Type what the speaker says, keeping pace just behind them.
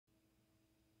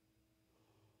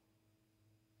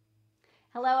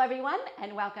Hello everyone,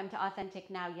 and welcome to Authentic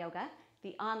Now Yoga,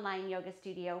 the online yoga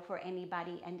studio for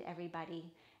anybody and everybody.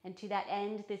 And to that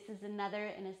end, this is another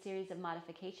in a series of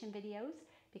modification videos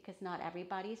because not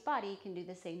everybody's body can do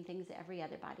the same things every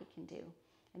other body can do.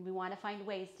 And we want to find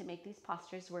ways to make these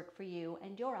postures work for you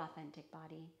and your authentic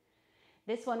body.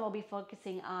 This one will be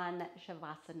focusing on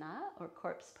Savasana, or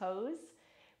corpse pose,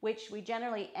 which we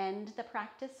generally end the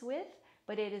practice with,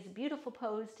 but it is a beautiful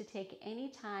pose to take any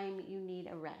time you need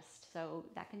a rest. So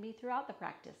that can be throughout the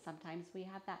practice. Sometimes we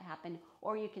have that happen,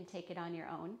 or you can take it on your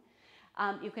own.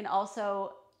 You can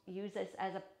also use this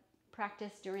as a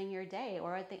practice during your day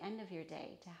or at the end of your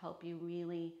day to help you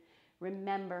really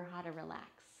remember how to relax.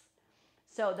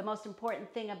 So the most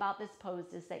important thing about this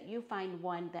pose is that you find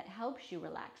one that helps you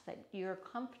relax, that you're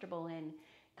comfortable in,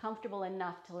 comfortable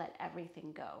enough to let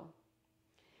everything go.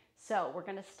 So we're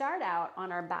going to start out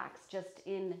on our backs just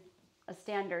in a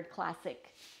standard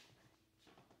classic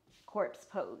corpse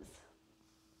pose.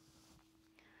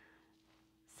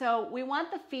 So we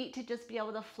want the feet to just be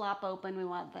able to flop open. We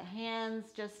want the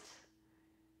hands just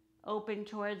open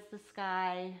towards the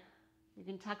sky. You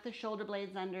can tuck the shoulder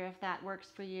blades under if that works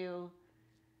for you.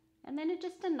 And then it's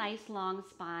just a nice long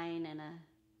spine and a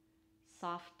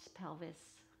soft pelvis.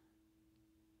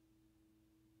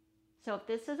 So if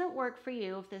this doesn't work for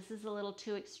you, if this is a little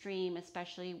too extreme,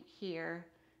 especially here,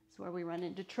 is where we run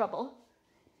into trouble,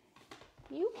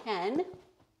 you can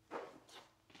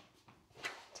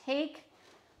take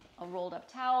a rolled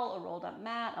up towel, a rolled up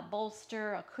mat, a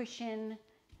bolster, a cushion,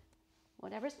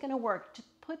 whatever's going to work, to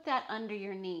put that under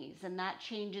your knees, and that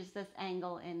changes this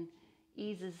angle and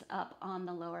eases up on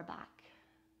the lower back.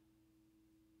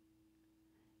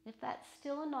 If that's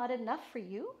still not enough for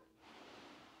you,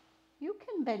 you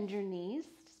can bend your knees.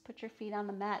 Just put your feet on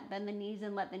the mat, bend the knees,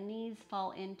 and let the knees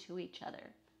fall into each other.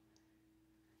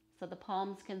 So the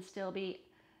palms can still be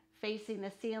facing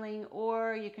the ceiling,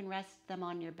 or you can rest them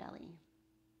on your belly.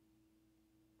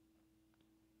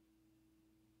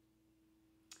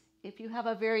 If you have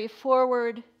a very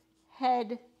forward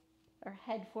head or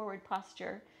head forward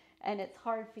posture, and it's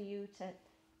hard for you to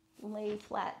lay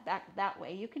flat back that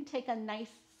way, you can take a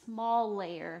nice small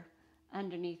layer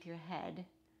underneath your head.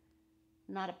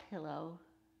 Not a pillow,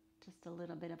 just a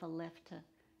little bit of a lift to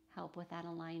help with that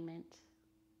alignment.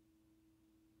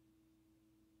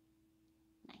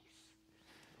 Nice.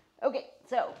 Okay,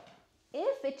 so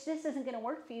if this isn't going to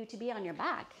work for you to be on your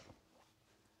back,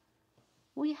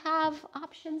 we have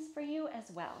options for you as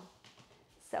well.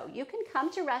 So you can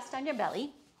come to rest on your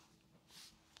belly.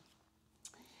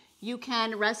 You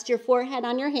can rest your forehead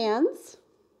on your hands.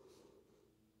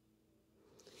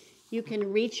 You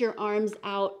can reach your arms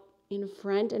out in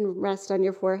front and rest on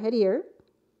your forehead here.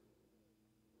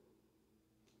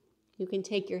 You can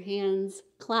take your hands,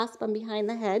 clasp them behind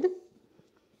the head.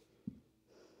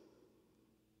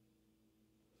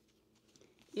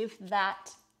 If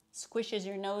that squishes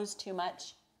your nose too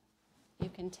much, you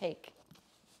can take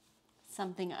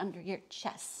something under your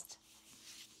chest.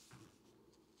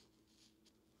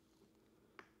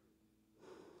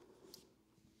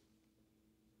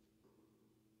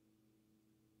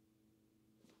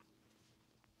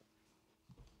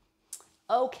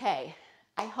 Okay,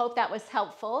 I hope that was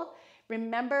helpful.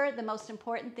 Remember, the most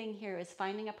important thing here is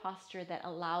finding a posture that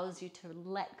allows you to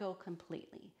let go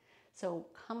completely. So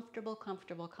comfortable,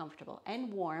 comfortable, comfortable,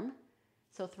 and warm.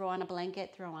 So throw on a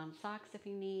blanket, throw on socks if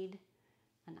you need.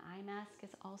 An eye mask is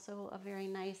also a very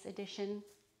nice addition,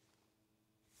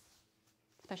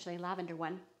 especially a lavender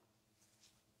one.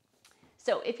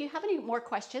 So if you have any more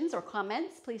questions or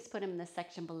comments, please put them in the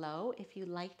section below. If you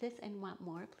like this and want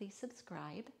more, please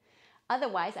subscribe.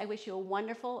 Otherwise, I wish you a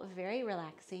wonderful, very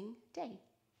relaxing day.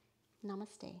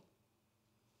 Namaste.